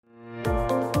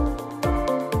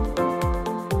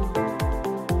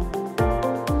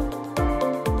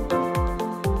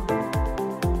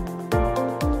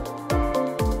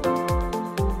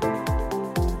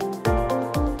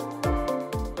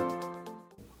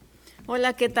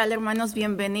Hola, ¿qué tal, hermanos?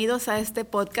 Bienvenidos a este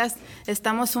podcast.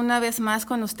 Estamos una vez más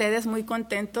con ustedes, muy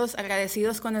contentos,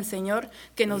 agradecidos con el Señor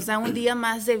que nos da un día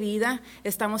más de vida.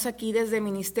 Estamos aquí desde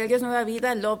Ministerios Nueva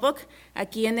Vida, Lubbock,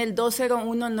 aquí en el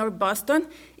 201 North Boston.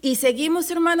 Y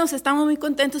seguimos, hermanos, estamos muy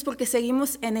contentos porque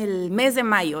seguimos en el mes de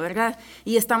mayo, ¿verdad?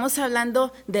 Y estamos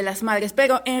hablando de las madres,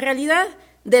 pero en realidad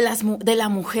de la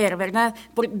mujer, ¿verdad?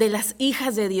 De las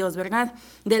hijas de Dios, ¿verdad?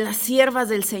 De las siervas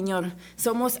del Señor.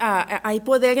 Hay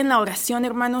poder en la oración,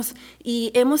 hermanos,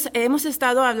 y hemos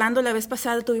estado hablando, la vez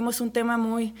pasada tuvimos un tema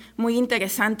muy, muy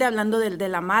interesante hablando de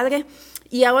la madre,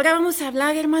 y ahora vamos a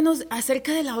hablar, hermanos,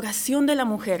 acerca de la oración de la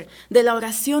mujer, de la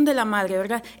oración de la madre,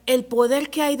 ¿verdad? El poder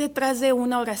que hay detrás de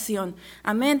una oración,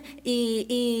 amén.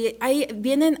 Y ahí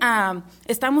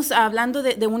estamos hablando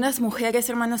de unas mujeres,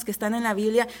 hermanos, que están en la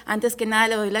Biblia. Antes que nada,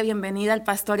 le doy la bienvenida al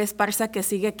Pastor Esparza, que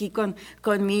sigue aquí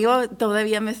conmigo.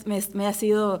 Todavía me ha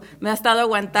estado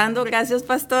aguantando. Gracias,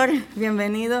 Pastor.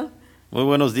 Bienvenido. Muy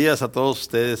buenos días a todos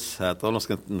ustedes, a todos los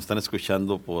que nos están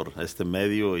escuchando por este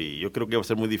medio. Y yo creo que va a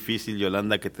ser muy difícil,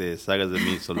 Yolanda, que te deshagas de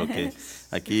mí. Solo que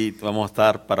aquí vamos a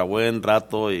estar para buen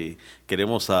rato y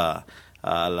queremos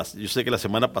yo sé que la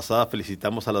semana pasada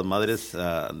felicitamos a las madres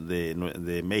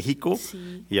de México,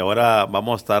 sí. Y ahora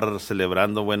vamos a estar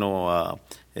celebrando,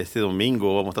 este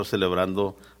domingo vamos a estar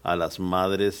celebrando a las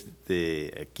madres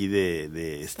de aquí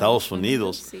de Estados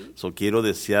Unidos. Sí. Quiero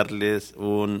desearles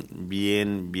un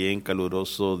bien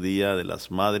caluroso Día de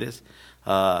las Madres.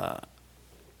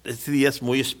 Este día es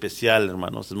muy especial,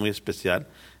 hermanos, es muy especial.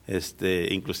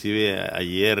 Inclusive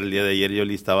el día de ayer,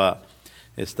 Yoly estaba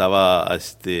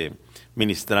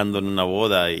ministrando en una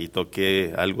boda y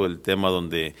toqué algo del tema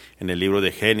donde en el libro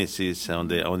de Génesis,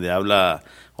 donde habla,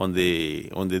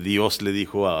 donde Dios le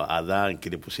dijo a Adán que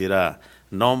le pusiera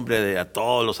nombre a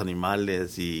todos los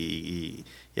animales y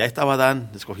ahí estaba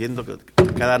Adán escogiendo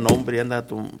cada nombre, y anda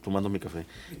tomando mi café,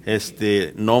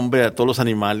 nombre a todos los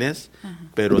animales. Uh-huh.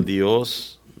 Pero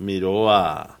Dios miró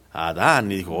a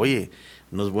Adán y dijo, oye,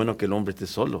 no es bueno que el hombre esté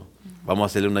solo, vamos a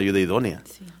hacerle una ayuda idónea.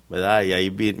 Sí. ¿Verdad? Y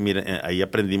ahí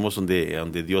aprendimos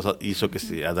donde Dios hizo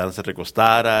que Adán se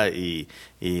recostara y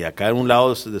acá en un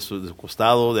lado de su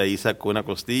costado, de ahí sacó una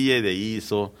costilla y de ahí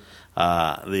hizo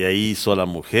a la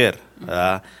mujer,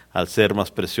 ¿verdad? Al ser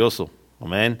más precioso.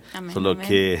 Amén. Solo amén.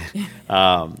 Que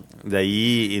de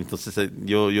ahí, entonces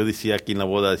yo decía aquí en la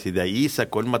boda, de ahí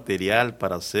sacó el material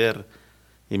para hacer,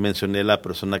 y mencioné la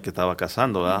persona que estaba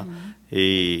casando, ¿verdad? Uh-huh.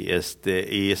 Y es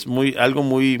algo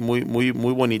muy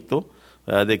bonito,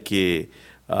 ¿verdad? De que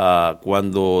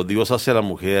cuando Dios hace a la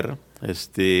mujer,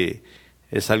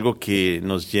 es algo que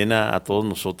nos llena a todos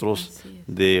nosotros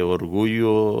de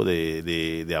orgullo,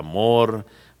 de amor,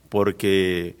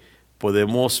 porque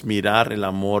podemos mirar el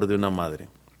amor de una madre.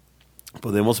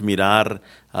 Podemos mirar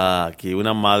que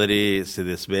una madre se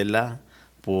desvela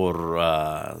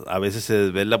a veces se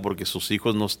desvela porque sus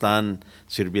hijos no están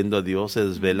sirviendo a Dios, se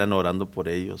desvelan orando por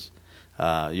ellos.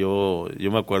 Yo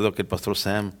me acuerdo que el pastor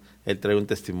Sam, él trae un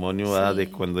testimonio, sí, de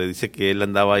cuando dice que él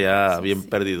andaba ya bien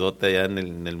perdidote allá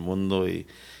en el mundo y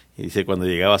dice cuando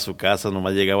llegaba a su casa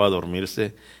nomás llegaba a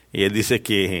dormirse, y él dice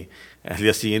que al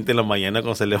día siguiente en la mañana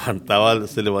cuando se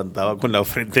levantaba con la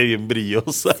frente bien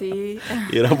brillosa. Sí.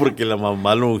 Y era porque la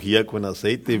mamá lo ungía con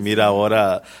aceite. Y mira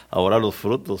ahora los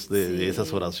frutos de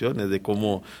esas oraciones, de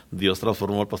cómo Dios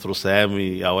transformó al pastor Sam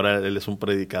y ahora él es un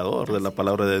predicador de la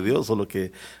palabra de Dios. Solo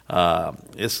que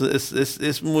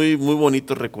es muy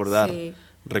bonito recordar. Sí.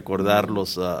 Recordar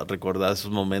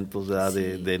esos momentos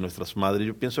de nuestras madres.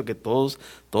 Yo pienso que todos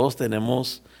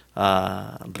tenemos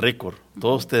récord,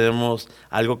 todos tenemos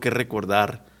algo que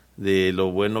recordar de lo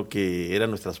bueno que eran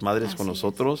nuestras madres con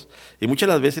nosotros, y muchas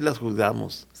de las veces las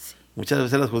juzgamos,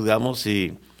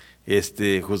 y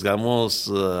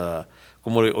juzgamos,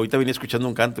 como ahorita venía escuchando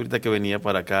un canto ahorita que venía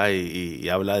para acá y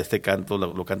habla de este canto,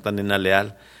 lo canta Nena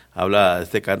Leal. Habla de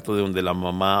este canto de donde la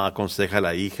mamá aconseja a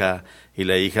la hija y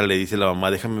la hija le dice a la mamá,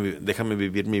 déjame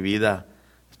vivir mi vida,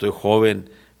 estoy joven,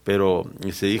 pero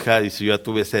dice, hija, dice, yo ya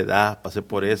tuve esa edad, pasé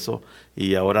por eso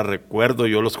y ahora recuerdo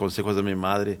yo los consejos de mi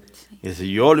madre. Sí. Y dice,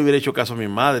 yo le hubiera hecho caso a mi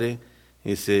madre,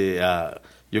 y dice,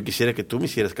 yo quisiera que tú me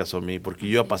hicieras caso a mí porque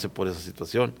yo ya pasé por esa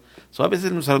situación. A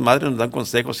veces nuestras madres nos dan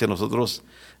consejos y a nosotros,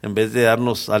 en vez de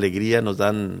darnos alegría, nos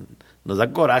dan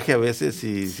coraje a veces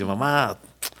y dice, mamá,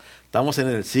 estamos en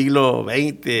el siglo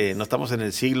XX, no estamos en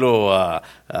el siglo,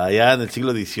 allá en el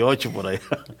siglo XVIII, por allá.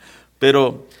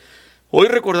 Pero hoy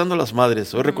recordando a las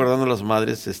madres,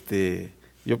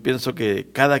 Yo pienso que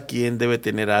cada quien debe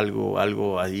tener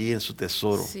algo ahí en su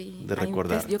tesoro de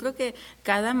recordar. Yo creo que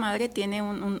cada madre tiene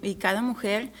y cada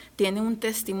mujer tiene un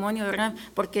testimonio, ¿verdad?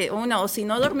 Porque o si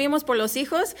no dormimos por los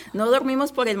hijos, no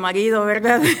dormimos por el marido,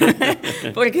 ¿verdad?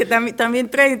 Porque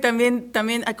también,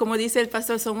 como dice el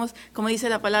pastor, como dice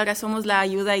la palabra, somos la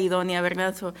ayuda idónea,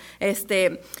 ¿verdad?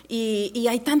 Y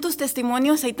hay tantos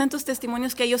testimonios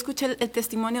que yo escuché el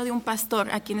testimonio de un pastor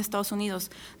aquí en Estados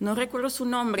Unidos. No recuerdo su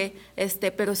nombre,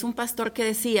 pero es un pastor que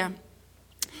decía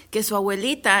que su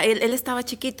abuelita, él estaba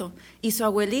chiquito, y su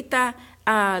abuelita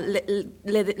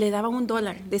le daba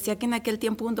 $1. Decía que en aquel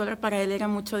tiempo $1 para él era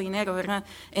mucho dinero, ¿verdad?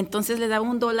 Entonces le daba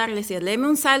 $1, le decía, léeme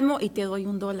un salmo y te doy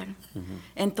 $1. Uh-huh.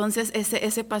 Entonces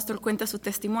ese pastor cuenta su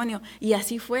testimonio, y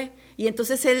así fue. Y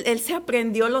entonces él se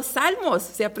aprendió los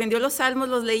salmos,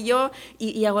 los leyó,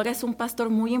 y ahora es un pastor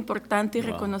muy importante y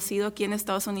reconocido aquí en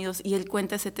Estados Unidos, y él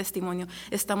cuenta ese testimonio.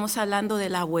 Estamos hablando de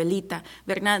la abuelita,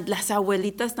 ¿verdad? Las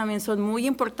abuelitas también son muy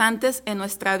importantes en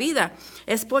nuestra vida.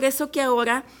 Es por eso que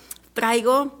ahora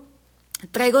traigo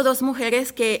 2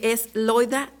 mujeres, que es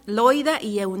Loida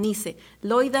y Eunice.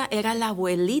 Loida era la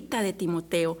abuelita de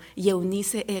Timoteo y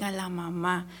Eunice era la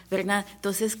mamá, ¿verdad?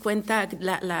 Entonces cuenta,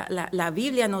 la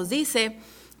Biblia nos dice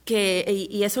que,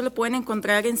 y eso lo pueden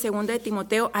encontrar en 2 de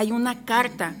Timoteo, hay una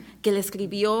carta que le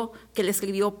escribió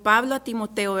Pablo a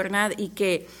Timoteo, ¿verdad? Y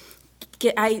que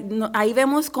ahí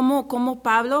vemos cómo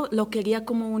Pablo lo quería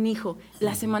como un hijo.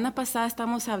 La semana pasada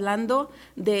estábamos hablando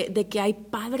de que hay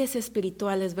padres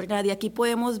espirituales, ¿verdad? Y aquí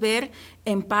podemos ver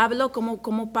en Pablo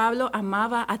cómo Pablo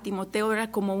amaba a Timoteo,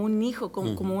 ¿verdad? Como un hijo,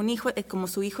 como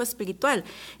su hijo espiritual.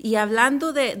 Y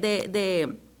hablando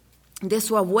de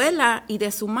su abuela y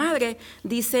de su madre,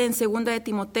 dice en 2 de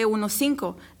Timoteo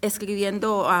 1:5,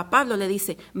 escribiendo a Pablo, le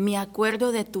dice, me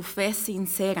acuerdo de tu fe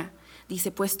sincera. Dice,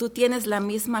 pues tú tienes la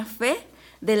misma fe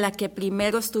de la que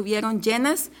primero estuvieron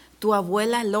llenas tu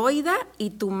abuela Loida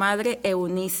y tu madre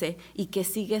Eunice, y que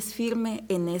sigues firme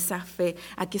en esa fe.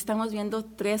 Aquí estamos viendo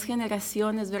 3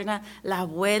 generaciones, ¿verdad? La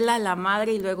abuela, la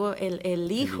madre y luego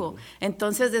el hijo.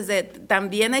 Entonces,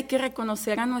 también hay que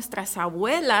reconocer a nuestras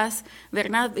abuelas,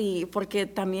 ¿verdad? Y porque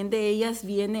también de ellas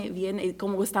viene,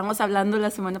 como estamos hablando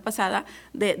la semana pasada,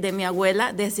 de mi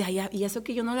abuela, desde allá, y eso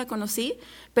que yo no la conocí,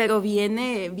 pero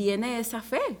viene esa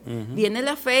fe, viene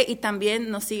la fe, y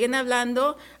también nos siguen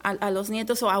hablando a los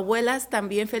nietos o abuelas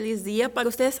también. Feliz día para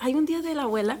ustedes. ¿Hay un día de la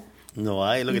abuela? No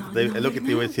hay, es lo que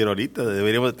te iba a decir ahorita.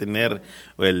 Deberíamos tener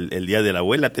el día de la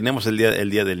abuela. Tenemos el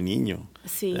día del niño.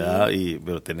 Sí.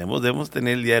 Pero debemos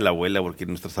tener el día de la abuela, porque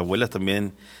nuestras abuelas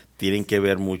también tienen que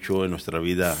ver mucho en nuestra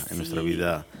vida, en nuestra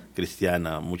vida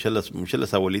cristiana. Muchas de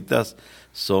las abuelitas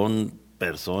son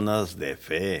personas de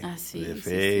fe,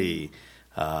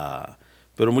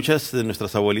 pero muchas de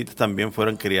nuestras abuelitas también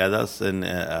fueron criadas en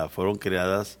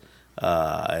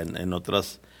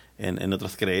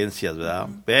otras creencias, ¿verdad?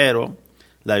 Pero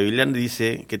la Biblia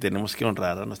dice que tenemos que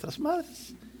honrar a nuestras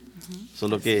madres.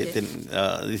 Solo que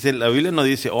dice, la Biblia no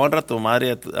dice honra a tu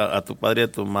madre, a tu padre y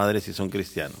a tu madre si son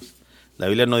cristianos. La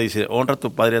Biblia no dice honra a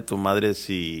tu padre y a tu madre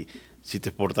si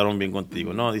te portaron bien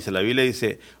contigo. No, la Biblia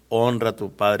dice honra a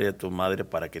tu padre y a tu madre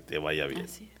para que te vaya bien.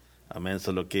 Así es. Amén.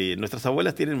 Solo que nuestras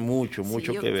abuelas tienen mucho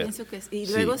que ver. Pienso que sí. Y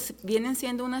luego vienen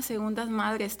siendo unas segundas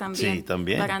madres también. Sí,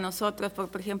 también. Para nosotros.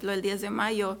 Por ejemplo, el 10 de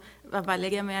mayo,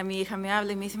 Valeria, mi hija, me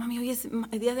habla y me dice, mami, hoy es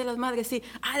el Día de las Madres. Sí.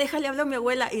 Déjale hablar a mi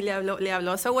abuela. Y le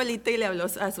habló a su abuelita y le habló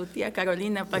a su tía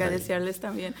Carolina para desearles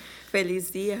también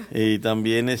feliz día. Y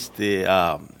también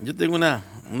yo tengo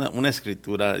una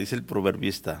escritura, dice el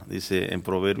proverbista, dice en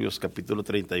Proverbios capítulo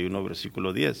 31,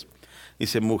 versículo 10.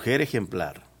 Dice, mujer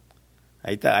ejemplar.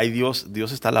 Ahí está,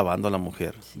 Dios está alabando a la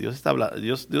mujer. Dios está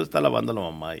alabando a la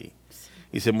mamá ahí.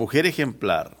 Dice, mujer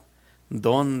ejemplar,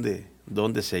 ¿dónde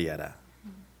se hallará?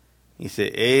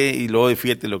 Dice, y luego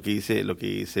fíjate lo que dice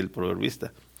el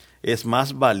proverbista. Es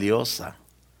más valiosa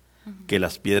que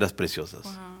las piedras preciosas.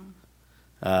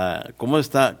 ¿Cómo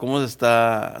se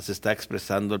está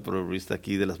expresando el proverbista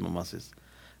aquí de las mamás?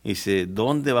 Dice,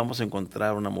 ¿dónde vamos a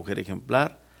encontrar una mujer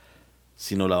ejemplar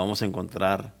si no la vamos a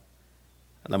encontrar?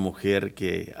 La mujer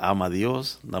que ama a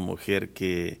Dios, la mujer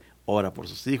que ora por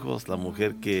sus hijos, la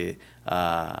mujer que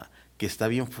está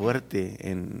bien fuerte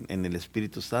en el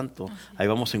Espíritu Santo. Ahí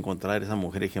vamos a encontrar esa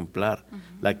mujer ejemplar,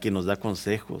 la que nos da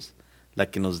consejos,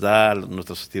 la que nos da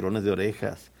nuestros tirones de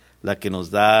orejas, la que nos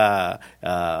da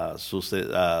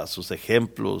sus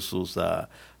ejemplos,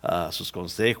 sus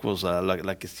consejos,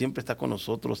 la que siempre está con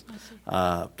nosotros.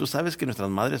 Tú sabes que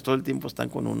nuestras madres todo el tiempo están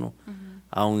con uno,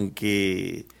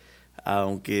 aunque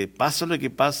pase lo que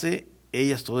pase,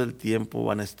 ellas todo el tiempo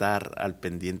van a estar al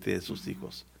pendiente de sus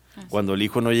hijos. Cuando el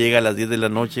hijo no llega a las 10 de la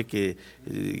noche, que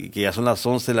ya son las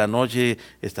 11 de la noche,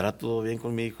 ¿estará todo bien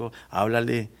con mi hijo?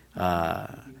 Háblale.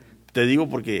 Te digo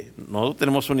porque nosotros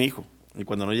tenemos un hijo. Y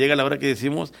cuando no llega la hora que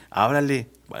decimos, háblale.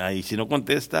 Y si no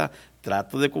contesta,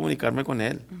 trato de comunicarme con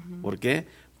él. ¿Por qué?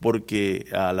 Porque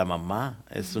la mamá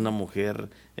es una mujer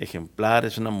ejemplar,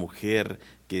 es una mujer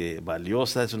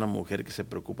valiosa, es una mujer que se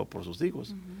preocupa por sus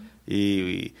hijos.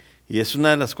 Y es una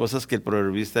de las cosas que el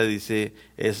proverbista dice,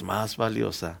 es más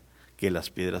valiosa que las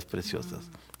piedras preciosas.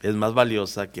 Es más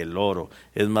valiosa que el oro,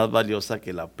 es más valiosa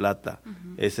que la plata.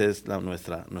 Esa es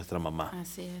nuestra mamá.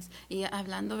 Así es. Y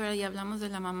hablando, ¿verdad? Y hablamos de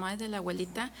la mamá y de la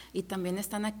abuelita, y también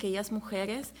están aquellas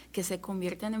mujeres que se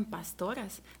convierten en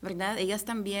pastoras, ¿verdad? Ellas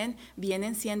también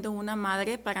vienen siendo una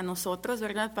madre para nosotros,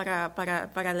 ¿verdad?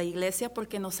 Para la iglesia,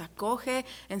 porque nos acoge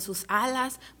en sus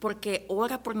alas, porque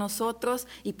ora por nosotros,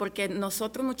 y porque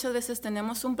nosotros muchas veces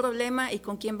tenemos un problema, y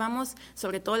con quién vamos,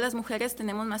 sobre todo las mujeres,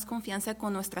 tenemos más confianza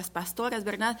con nuestras pastoras,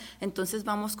 ¿verdad? Entonces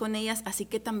vamos con ellas, así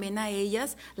que también a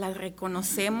ellas las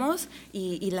reconocemos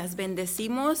y las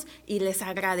bendecimos y les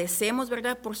agradecemos,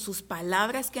 ¿verdad? Por sus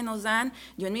palabras que nos dan.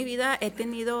 Yo en mi vida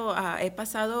he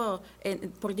pasado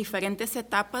por diferentes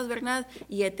etapas, ¿verdad?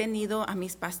 Y he tenido a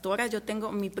mis pastoras. Yo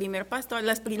tengo mi primer pastor,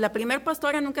 la primer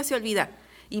pastora nunca se olvida.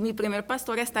 Y mi primer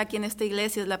pastora está aquí en esta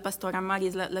iglesia, es la pastora Mari,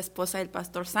 es la esposa del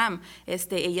pastor Sam.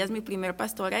 Ella es mi primer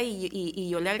pastora y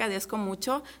yo le agradezco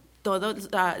mucho todo.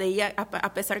 Ella,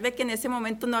 a pesar de que en ese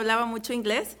momento no hablaba mucho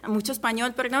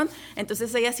español,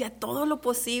 entonces ella hacía todo lo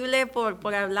posible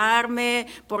por hablarme,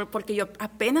 porque yo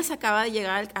apenas acababa de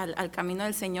llegar al camino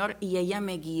del Señor, y ella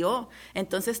me guió.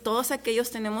 Entonces todos aquellos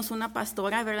tenemos una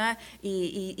pastora, ¿verdad?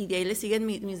 Y de ahí le siguen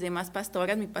mis demás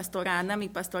pastoras, mi pastora Ana, mi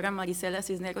pastora Marisela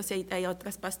Cisneros, y hay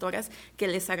otras pastoras que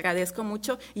les agradezco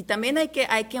mucho. Y también hay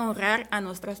que honrar a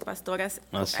nuestras pastoras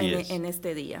en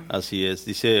este día. Así es.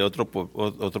 Dice otro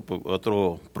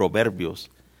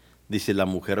Proverbios, dice la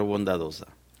mujer bondadosa.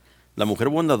 La mujer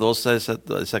bondadosa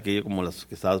es aquella como las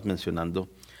que estabas mencionando.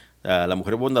 La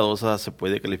mujer bondadosa se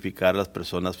puede calificar a las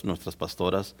personas, nuestras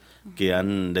pastoras, que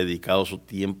han dedicado su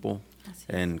tiempo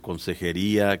en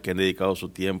consejería, que han dedicado su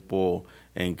tiempo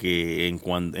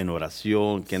en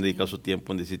oración, que han dedicado su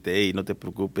tiempo en decirte, hey, no te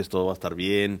preocupes, todo va a estar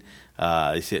bien.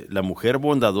 Dice, la mujer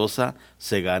bondadosa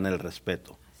se gana el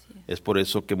respeto. Es por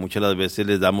eso que muchas de las veces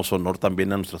les damos honor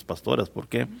también a nuestras pastoras. ¿Por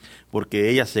qué? Porque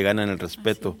ellas se ganan el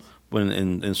respeto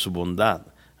en su bondad.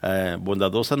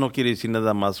 Bondadosa no quiere decir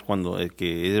nada más cuando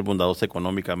que eres bondadosa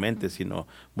económicamente, sino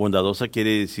bondadosa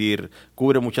quiere decir,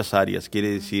 cubre muchas áreas. Quiere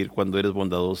decir cuando eres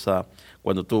bondadosa,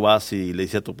 cuando tú vas y le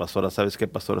dices a tu pastora, ¿sabes qué,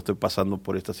 pastora? Estoy pasando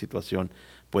por esta situación,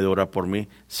 ¿puede orar por mí?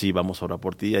 Sí, vamos a orar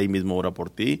por ti, ahí mismo ora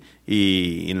por ti,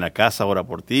 y en la casa ora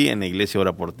por ti, en la iglesia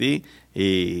ora por ti,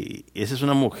 y esa es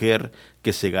una mujer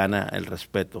que se gana el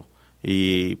respeto.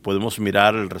 Y podemos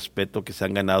mirar el respeto que se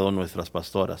han ganado nuestras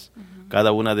pastoras.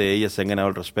 Cada una de ellas se han ganado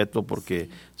el respeto porque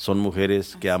son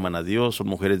mujeres que aman a Dios, son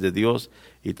mujeres de Dios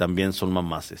y también son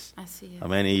mamaces. Así es.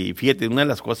 Amén. Y fíjate, una de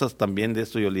las cosas también de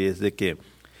esto, Yoly, es de que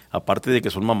aparte de que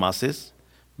son mamaces,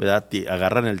 ¿verdad?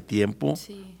 Agarran el tiempo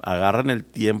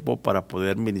para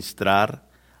poder ministrar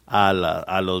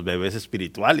a los bebés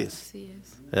espirituales. Así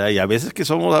es. Y a veces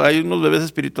hay unos bebés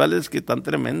espirituales que están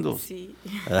tremendos. Sí.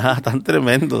 Están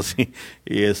tremendos, sí.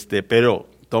 Pero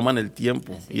toman el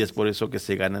tiempo y es por eso que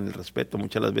se ganan el respeto.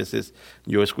 Muchas las veces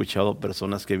yo he escuchado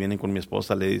personas que vienen con mi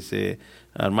esposa, le dice,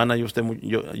 hermana, yo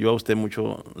a usted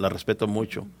mucho, la respeto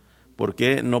mucho. ¿Por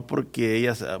qué? No porque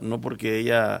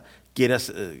ella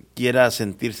quiera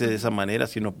sentirse de esa manera,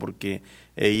 sino porque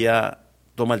ella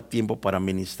toma el tiempo para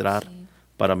ministrar. Sí.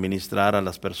 Para ministrar a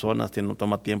las personas,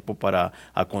 toma tiempo para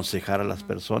aconsejar a las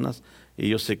personas, y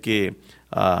yo sé que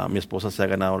mi esposa se ha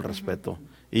ganado el respeto,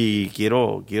 y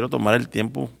quiero tomar el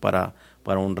tiempo para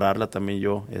honrarla también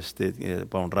yo,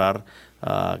 para honrar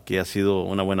que ha sido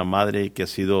una buena madre y que ha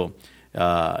sido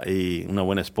y una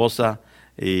buena esposa,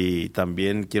 y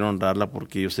también quiero honrarla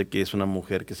porque yo sé que es una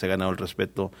mujer que se ha ganado el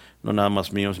respeto, no nada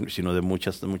más mío, sino de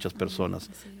muchas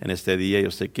personas. En este día yo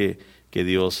sé que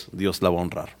Dios la va a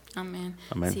honrar. Amén.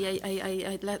 Amén. Sí,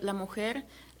 la mujer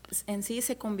en sí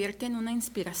se convierte en una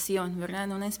inspiración, ¿verdad?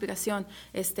 En una inspiración,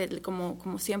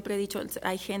 como siempre he dicho,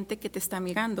 hay gente que te está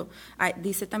mirando.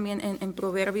 Dice también en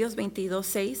Proverbios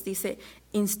 22:6, dice,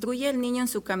 instruye al niño en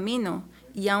su camino,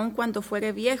 y aun cuando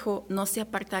fuere viejo, no se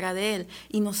apartará de él.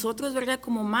 Y nosotros, ¿verdad?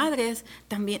 Como madres,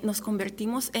 también nos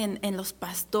convertimos en los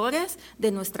pastores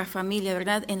de nuestra familia,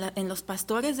 ¿verdad? En los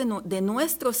pastores de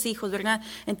nuestros hijos, ¿verdad?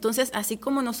 Entonces, así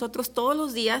como nosotros todos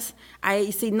los días,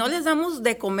 si no les damos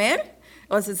de comer,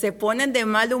 o sea, se ponen de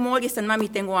mal humor y están, mami,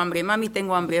 tengo hambre,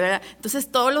 ¿verdad?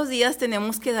 Entonces, todos los días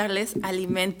tenemos que darles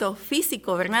alimento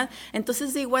físico, ¿verdad?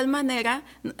 Entonces, de igual manera,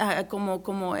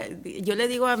 como yo le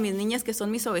digo a mis niñas que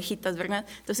son mis ovejitas, ¿verdad?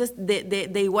 Entonces,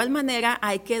 de igual manera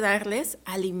hay que darles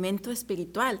alimento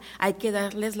espiritual, hay que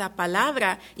darles la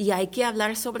palabra y hay que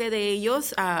hablar sobre de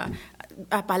ellos a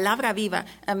palabra viva.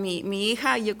 A mi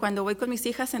hija, yo cuando voy con mis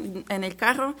hijas en el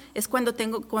carro, es cuando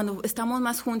estamos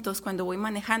más juntos, cuando voy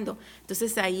manejando.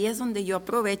 Entonces ahí es donde yo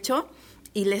aprovecho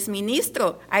y les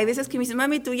ministro. Hay veces que me dicen,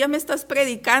 mami, tú ya me estás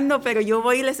predicando, pero yo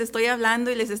voy y les estoy hablando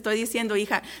y les estoy diciendo,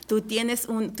 hija,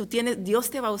 Dios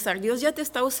te va a usar. Dios ya te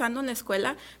está usando en la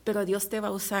escuela, pero Dios te va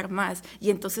a usar más. Y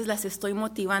entonces las estoy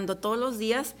motivando. Todos los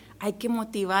días hay que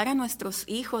motivar a nuestros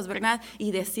hijos, ¿verdad?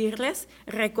 Y decirles,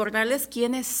 recordarles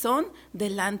quiénes son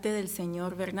delante del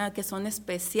Señor, ¿verdad? Que son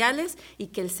especiales y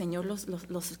que el Señor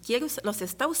los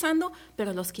está usando,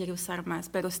 pero los quiere usar más,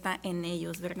 pero está en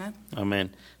ellos, ¿verdad?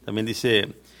 Amén. También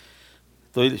dice,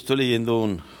 estoy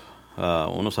leyendo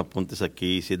unos apuntes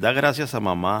aquí, dice, da gracias a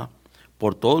mamá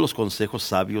por todos los consejos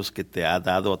sabios que te ha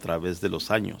dado a través de los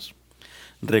años.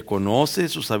 Reconoce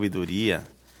su sabiduría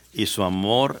y su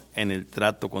amor en el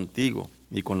trato contigo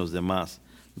y con los demás.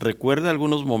 Recuerda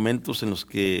algunos momentos en los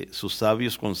que sus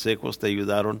sabios consejos te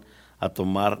ayudaron a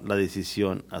tomar la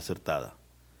decisión acertada.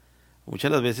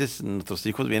 Muchas de las veces nuestros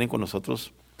hijos vienen con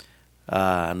nosotros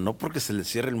no porque se les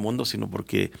cierre el mundo, sino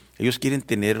porque ellos quieren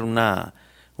tener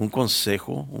un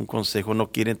consejo,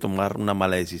 no quieren tomar una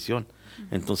mala decisión.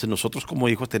 Entonces nosotros como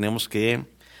hijos tenemos que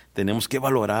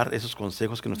valorar esos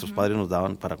consejos que nuestros padres nos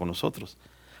daban para con nosotros.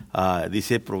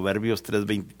 Dice Proverbios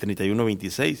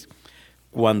 31-26,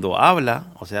 cuando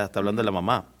habla, o sea, está hablando de la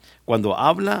mamá, cuando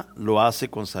habla lo hace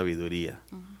con sabiduría.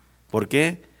 ¿Por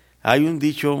qué? Hay un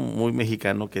dicho muy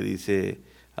mexicano que dice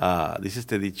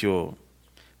este dicho,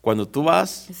 cuando tú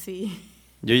vas, sí,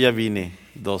 yo ya vine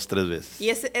 2, 3 veces. Y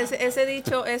ese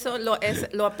dicho, eso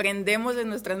lo aprendemos de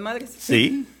nuestras madres.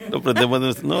 Sí, lo aprendemos de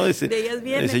nuestras madres. No, de ellas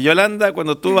viene. Dice, Yolanda,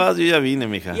 cuando tú vas, yo ya vine,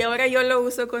 mija. Y ahora yo lo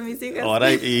uso con mis hijas.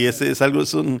 Ahora, y ese es algo,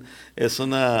 es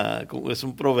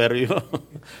un proverbio,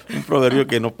 un proverbio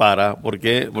que no para,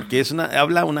 porque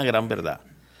habla una gran verdad.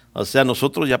 O sea,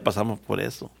 nosotros ya pasamos por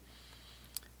eso.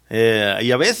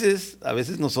 Y a veces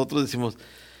nosotros decimos,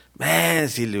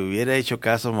 si le hubiera hecho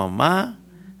caso a mamá,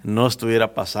 no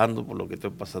estuviera pasando por lo que estoy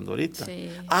pasando ahorita.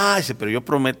 Sí. Dice, pero yo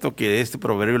prometo que este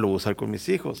proverbio lo voy a usar con mis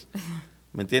hijos.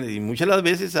 ¿Me entiendes? Y muchas de las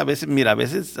veces, a veces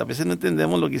no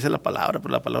entendemos lo que dice la palabra,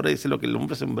 pero la palabra dice lo que el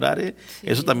hombre sembrare,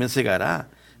 eso también segará.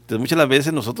 Entonces muchas de las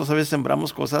veces nosotros a veces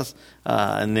sembramos cosas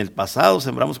en el pasado,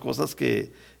 sembramos cosas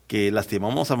que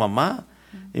lastimamos a mamá,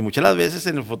 y muchas de las veces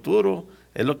en el futuro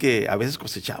es lo que a veces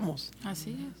cosechamos. Así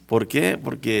es. ¿Por qué?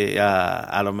 Porque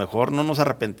a lo mejor no nos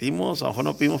arrepentimos, a lo mejor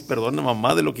no pedimos perdón a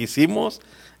mamá de lo que hicimos,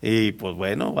 y pues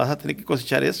bueno, vas a tener que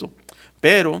cosechar eso.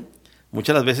 Pero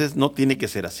muchas de las veces no tiene que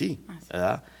ser así,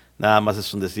 ¿verdad? Nada más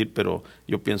es un decir, pero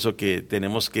yo pienso que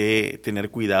tenemos que tener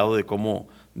cuidado de cómo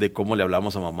le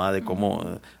hablamos a mamá, de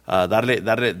cómo darle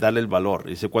el valor.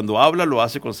 Dice, cuando habla lo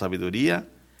hace con sabiduría,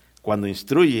 cuando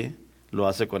instruye lo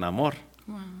hace con amor.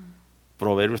 Wow.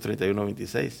 Proverbios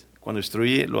 31-26. Cuando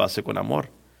instruye, lo hace con amor.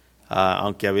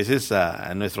 Aunque a veces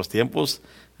en nuestros tiempos,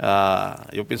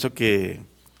 yo pienso que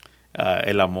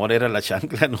el amor era la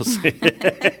chancla, no sé.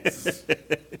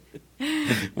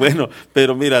 Bueno,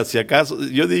 pero mira, si acaso,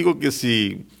 yo digo que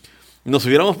si nos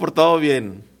hubiéramos portado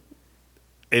bien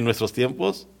en nuestros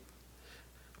tiempos,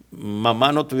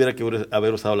 mamá no tuviera que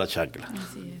haber usado la chancla.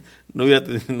 Así es. No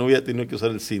hubiera tenido que usar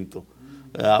el cinto.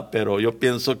 Pero yo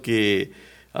pienso que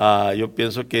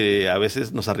a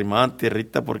veces nos arrimaban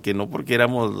tierrita porque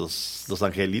éramos los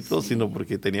angelitos, sino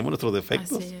porque teníamos nuestros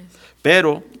defectos.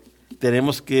 Pero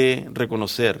tenemos que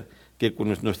reconocer que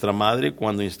con nuestra madre,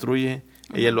 cuando instruye,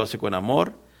 ella lo hace con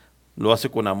amor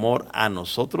a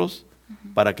nosotros,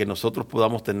 para que nosotros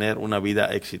podamos tener una vida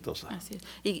exitosa. Así es.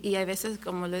 Y a veces,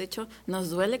 como lo he dicho, nos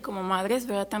duele como madres,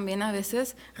 ¿verdad? También a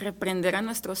veces reprender a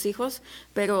nuestros hijos,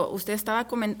 pero usted estaba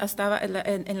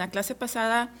en la clase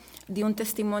pasada, di un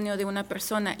testimonio de una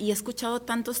persona, y he escuchado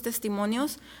tantos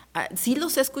testimonios, sí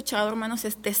los he escuchado, hermanos,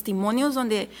 testimonios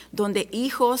donde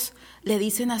hijos le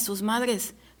dicen a sus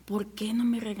madres, ¿por qué no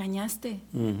me regañaste?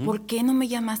 ¿Por qué no me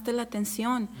llamaste la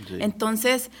atención? Sí.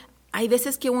 Entonces, hay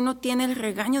veces que uno tiene el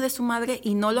regaño de su madre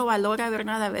y no lo valora,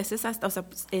 ¿verdad? A veces hasta,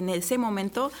 en ese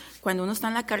momento, cuando uno está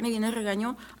en la carne y viene el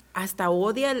regaño, hasta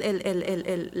odia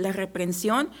la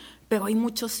reprensión, pero hay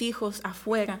muchos hijos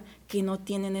afuera que no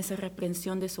tienen esa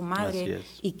reprensión de su madre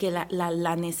y que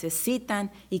la necesitan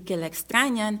y que la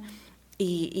extrañan.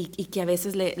 y que a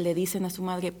veces le dicen a su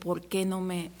madre, ¿por qué no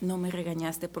me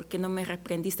regañaste? ¿Por qué no me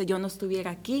reprendiste? Yo no estuviera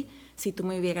aquí si tú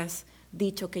me hubieras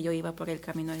dicho que yo iba por el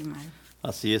camino del mal.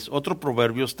 Así es. Otro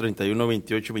Proverbios 31,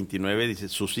 28, 29 dice,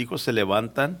 sus hijos se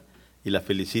levantan y la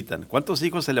felicitan. ¿Cuántos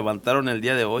hijos se levantaron el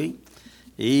día de hoy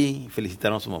y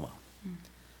felicitaron a su mamá?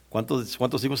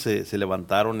 ¿Cuántos hijos se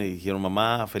levantaron y dijeron,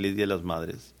 mamá, feliz Día de las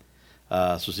Madres?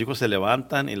 Sus hijos se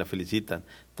levantan y la felicitan.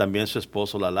 También su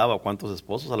esposo la alaba. ¿Cuántos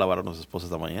esposos alabaron a sus esposas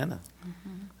esta mañana?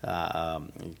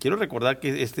 Quiero recordar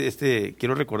que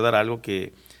quiero recordar algo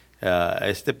que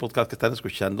este podcast que están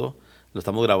escuchando lo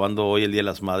estamos grabando hoy, el Día de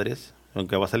las Madres,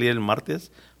 aunque va a salir el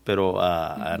martes, pero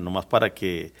nomás para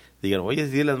que digan, oye,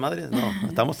 ¿es Día de las Madres? No,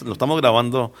 lo estamos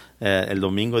grabando el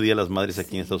domingo, Día de las Madres,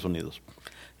 aquí en Estados Unidos.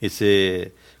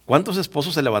 Dice, ¿cuántos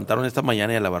esposos se levantaron esta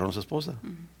mañana y alabaron a su esposa?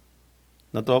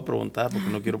 No te voy a preguntar porque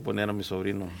no quiero poner a mi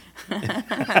sobrino.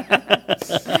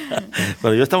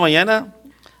 Pero yo esta mañana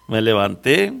me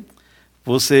levanté,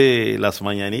 puse las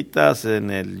mañanitas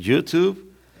en el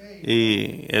YouTube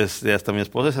y hasta mi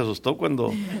esposa se asustó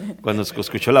cuando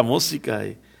escuchó la música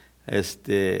y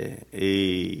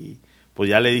pues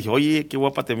ya le dije, oye, qué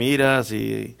guapa te miras,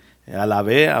 y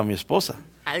alabé a mi esposa.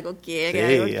 Algo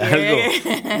quiere, sí, algo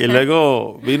quiere. Y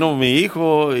luego vino mi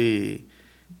hijo y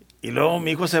luego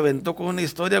mi hijo se aventó con una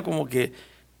historia como que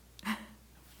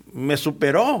me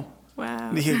superó.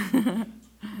 Wow.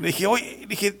 Dije, oye,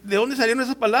 ¿de dónde salieron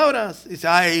esas palabras? Y dice,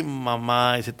 ay,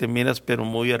 mamá, dice, te miras pero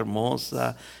muy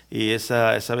hermosa y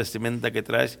esa vestimenta que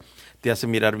traes te hace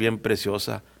mirar bien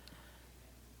preciosa.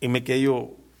 Y me quedé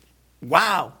yo,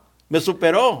 wow, me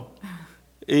superó.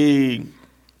 Y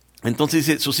entonces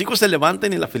dice, sus hijos se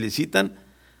levantan y la felicitan,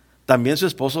 también su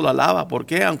esposo la alaba. ¿Por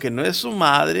qué? Aunque no es su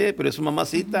madre, pero es su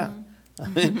mamacita.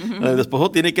 El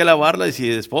esposo tiene que alabarla, y si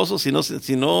el esposo, si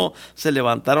no se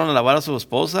levantaron a alabar a su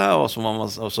esposa o a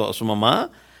su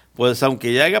mamá, pues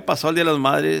aunque ya haya pasado el Día de las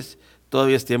Madres,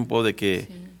 todavía es tiempo de que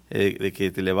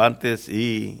te levantes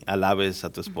y alabes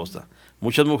a tu esposa.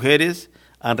 Muchas mujeres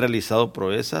han realizado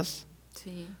proezas,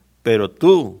 pero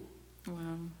tú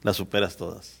las superas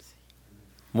todas.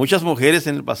 Muchas mujeres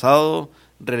en el pasado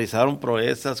realizaron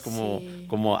proezas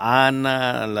como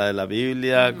Ana, la de la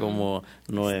Biblia, como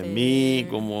Noemí,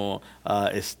 como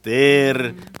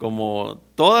Esther, como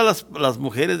todas las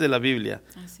mujeres de la Biblia,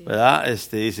 ¿verdad?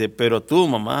 Dice, pero tú,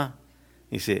 mamá,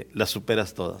 dice, las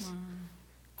superas todas.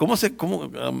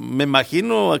 Me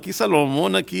imagino aquí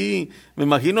Salomón, me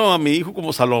imagino a mi hijo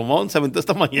como Salomón, se aventó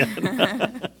esta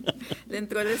mañana. Le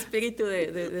entró el espíritu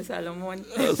de Salomón.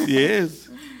 Así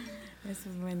es.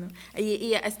 Eso es bueno.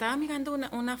 Y estaba mirando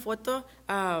una foto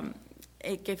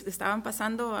que estaban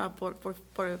pasando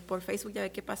por Facebook, ya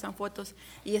ve que pasan fotos,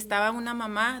 y estaba una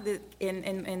mamá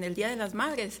en el Día de las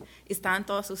Madres, y estaban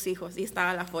todos sus hijos, y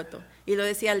estaba la foto. Y lo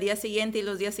decía al día siguiente, y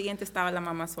los días siguientes estaba la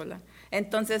mamá sola.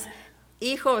 Entonces,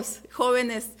 hijos,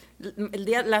 jóvenes,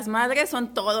 las madres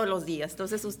son todos los días,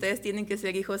 entonces ustedes tienen que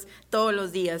ser hijos todos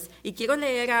los días. Y quiero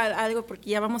leer algo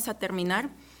porque ya vamos a terminar.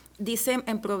 Dice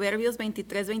en Proverbios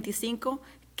 23, 25,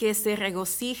 que se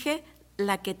regocije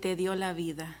la que te dio la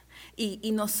vida.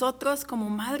 Y nosotros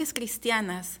como madres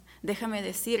cristianas, déjame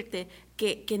decirte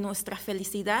que nuestra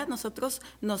felicidad, nosotros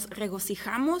nos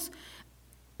regocijamos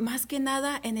más que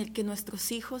nada en el que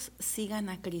nuestros hijos sigan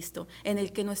a Cristo, en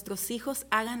el que nuestros hijos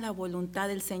hagan la voluntad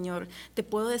del Señor. Te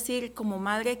puedo decir como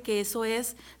madre que eso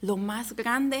es lo más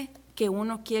grande que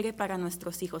uno quiere para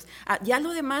nuestros hijos. Ya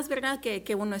lo demás, ¿verdad?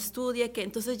 Que uno estudie, que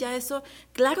entonces ya eso,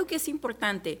 claro que es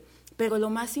importante, pero lo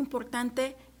más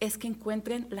importante es que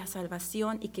encuentren la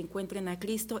salvación y que encuentren a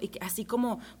Cristo, y que así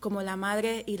como la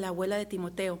madre y la abuela de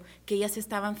Timoteo, que ellas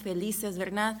estaban felices,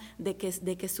 ¿verdad? De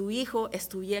que su hijo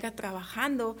estuviera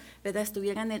trabajando, ¿verdad?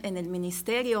 Estuviera en el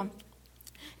ministerio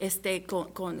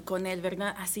con él,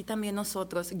 ¿verdad? Así también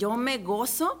nosotros. Yo me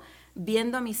gozo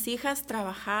viendo a mis hijas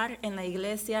trabajar en la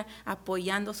iglesia,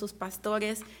 apoyando a sus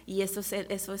pastores, y eso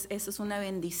es una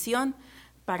bendición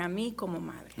para mí como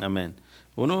madre. Amén.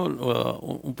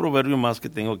 Un proverbio más que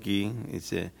tengo aquí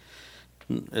dice,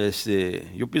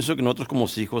 yo pienso que nosotros como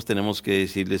hijos tenemos que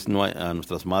decirles a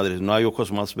nuestras madres, no hay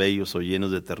ojos más bellos o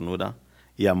llenos de ternura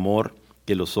y amor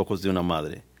que los ojos de una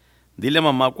madre. Dile a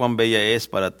mamá cuán bella es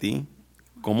para ti,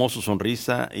 cómo su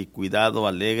sonrisa y cuidado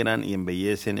alegran y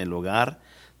embellecen el hogar.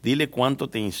 Dile cuánto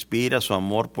te inspira su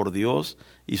amor por Dios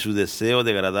y su deseo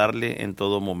de agradarle en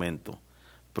todo momento.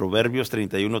 Proverbios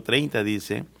 31:30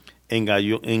 dice,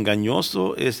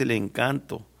 engañoso es el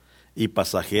encanto y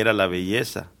pasajera la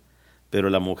belleza, pero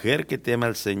la mujer que teme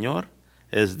al Señor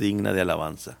es digna de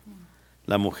alabanza.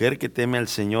 La mujer que teme al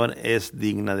Señor es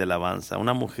digna de alabanza.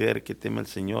 Una mujer que teme al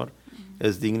Señor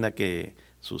es digna que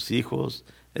sus hijos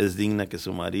es digna que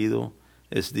su marido,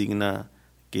 es digna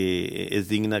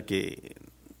que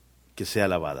sea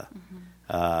alabada.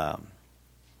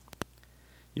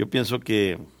 Yo pienso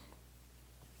que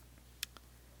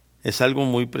es algo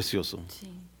muy precioso. Sí.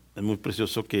 Es muy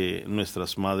precioso que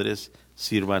nuestras madres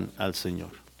sirvan al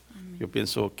Señor. Amén. Yo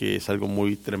pienso que es algo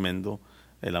muy tremendo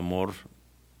el amor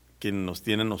que nos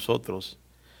tienen nosotros.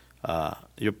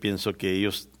 Yo pienso que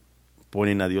ellos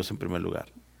ponen a Dios en primer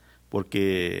lugar,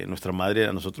 porque nuestra madre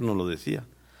a nosotros nos lo decía.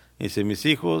 Dice, mis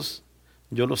hijos,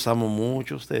 yo los amo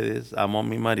mucho a ustedes, amo a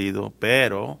mi marido,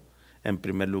 pero en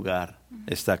primer lugar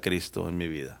está Cristo en mi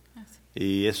vida. Así.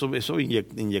 Y eso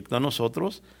inyectó a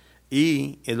nosotros,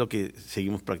 y es lo que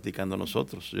seguimos practicando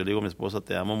nosotros. Yo le digo a mi esposa,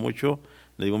 te amo mucho,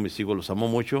 le digo a mis hijos, los amo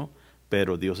mucho,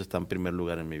 pero Dios está en primer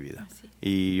lugar en mi vida. Así.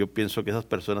 Y yo pienso que esas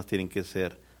personas tienen que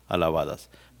ser alabadas.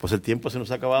 Pues el tiempo se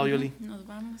nos ha acabado, Yoly.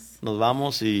 Nos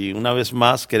vamos, y una vez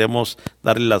más queremos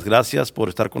darle las gracias por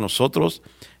estar con nosotros,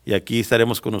 y aquí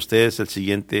estaremos con ustedes el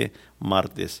siguiente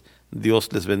martes.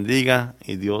 Dios les bendiga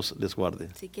y Dios les guarde.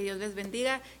 Así que Dios les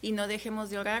bendiga, y no dejemos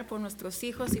de orar por nuestros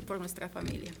hijos y por nuestra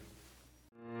familia.